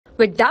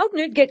With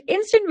Doubtnut, get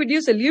instant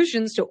video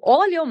solutions to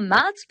all your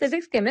maths,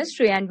 physics,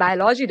 chemistry, and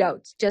biology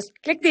doubts. Just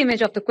click the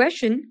image of the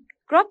question,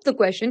 crop the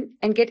question,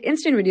 and get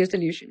instant video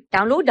solution.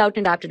 Download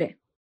Doubtnut app today.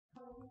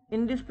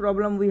 In this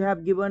problem, we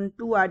have given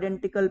two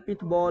identical pith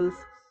balls,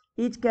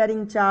 each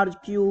carrying charge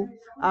Q,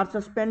 are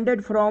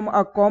suspended from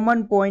a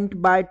common point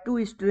by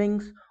two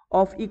strings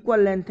of equal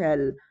length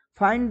L.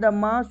 Find the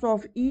mass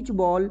of each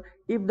ball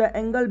if the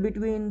angle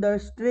between the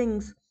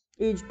strings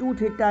is 2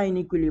 theta in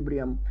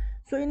equilibrium.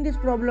 So in this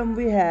problem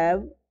we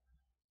have,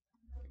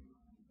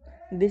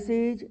 this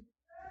is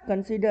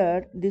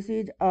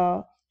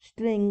a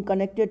string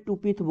connected to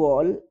pith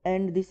ball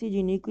and this is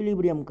in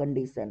equilibrium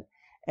condition,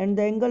 and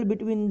the angle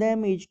between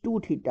them is 2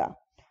 theta.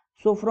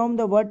 So from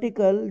the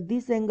vertical,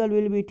 this angle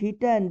will be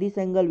theta and this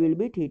angle will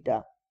be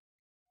theta.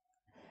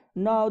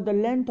 Now the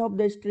length of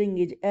the string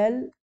is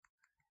L,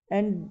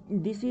 and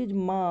this is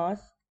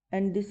mass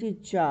and this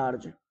is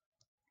charge.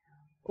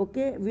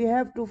 Okay, we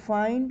have to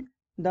find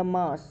the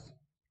mass.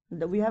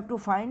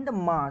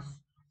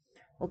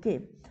 Okay,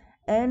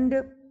 and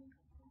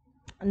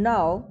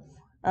now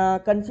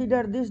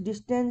consider this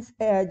distance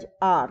as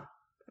r.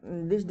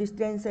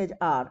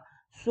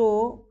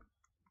 So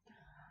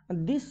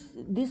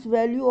this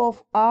value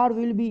of r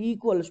will be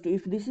equals to,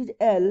 if this is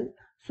L,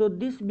 so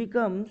this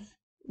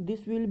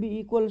will be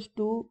equals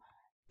to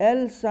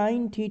L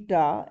sine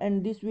theta,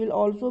 and this will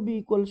also be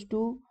equals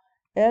to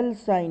L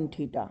sine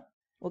theta.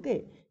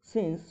 Okay,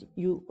 since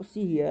you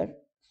see here,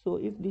 so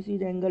if this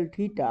is angle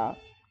theta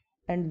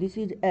and this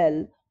is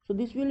L, so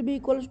this will be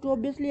equals to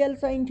obviously L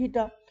sine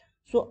theta.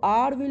 So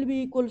r will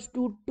be equals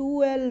to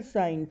 2L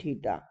sine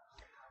theta.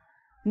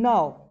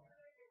 Now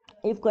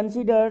if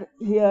consider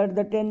here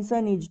the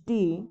tension is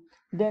T,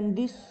 then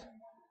this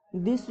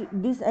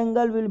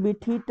angle will be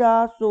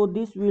theta, so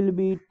this will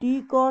be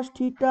T cos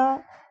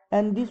theta,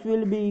 and this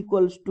will be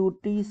equals to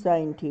T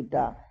sin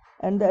theta,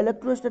 and the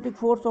electrostatic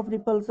force of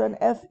repulsion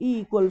Fe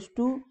equals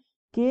to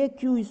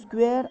kq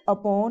square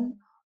upon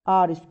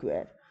r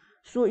square.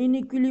 So in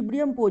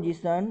equilibrium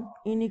position,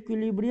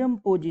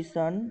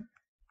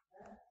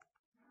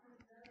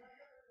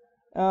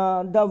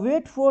 the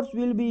weight force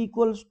will be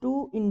equals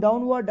to, in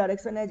downward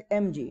direction, as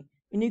mg.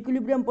 In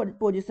equilibrium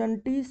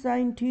position, T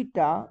sin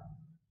theta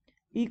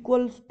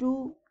equals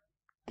to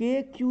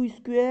kq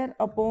square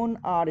upon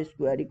r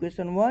square,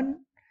 equation 1,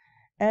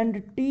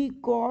 and T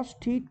cos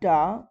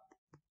theta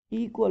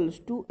equals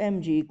to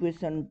mg,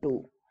 equation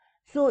 2.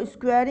 So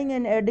squaring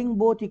and adding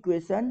both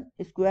equation,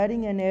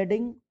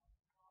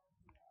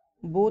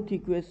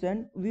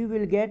 we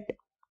will get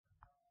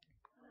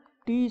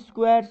T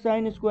square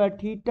sin square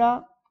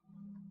theta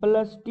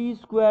plus T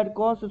square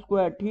cos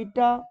square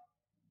theta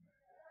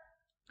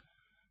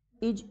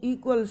is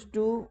equals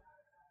to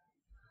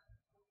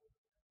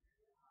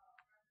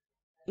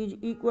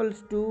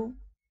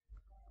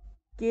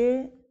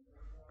k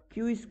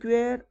q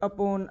square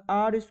upon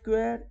r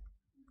square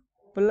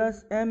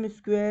plus m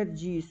square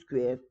g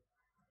square.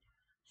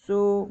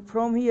 So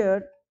from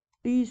here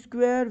T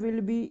square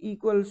will be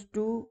equals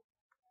to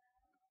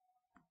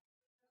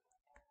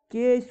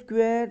k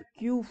square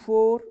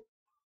q4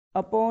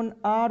 upon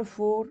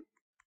r4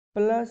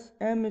 plus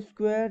m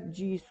square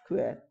g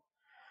square.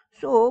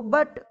 So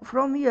but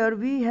from here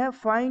we have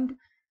find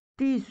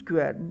T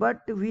square,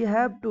 but we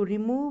have to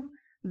remove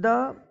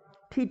the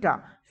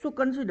theta. So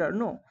consider,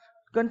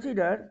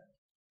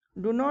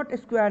 do not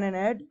square and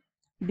add,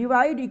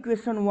 divide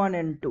equation 1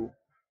 and 2.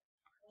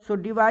 So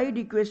divide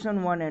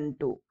equation 1 and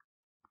 2.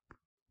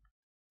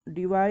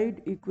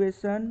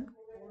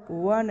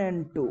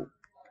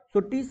 So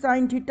T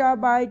sin theta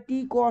by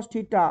T cos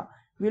theta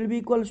will be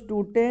equals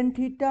to tan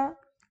theta.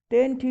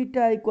 Tan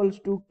theta equals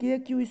to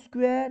kq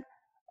square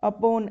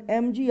upon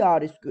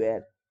mgr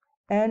square,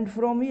 and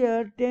from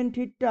here tan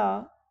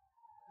theta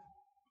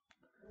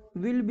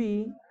will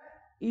be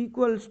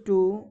equals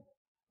to,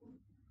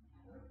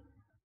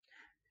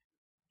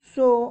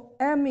 so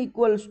m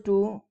equals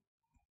to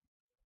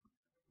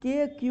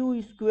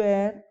kq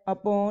square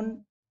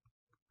upon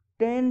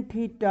tan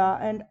theta,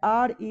 and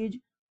r is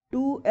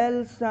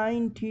 2L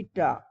sin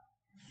theta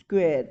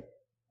square.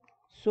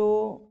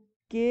 So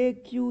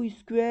kq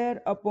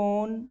square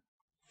upon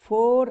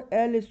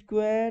 4L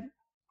square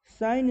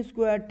sin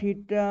square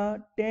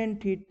theta tan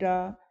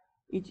theta,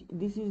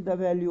 this is the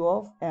value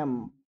of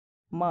m,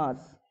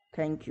 mass.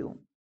 Thank you.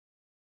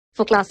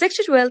 For class 6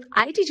 to 12,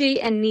 IIT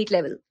JEE and NEET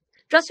level.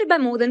 Trusted by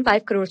more than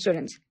 5 crore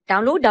students.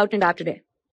 Download Doubtnut app today.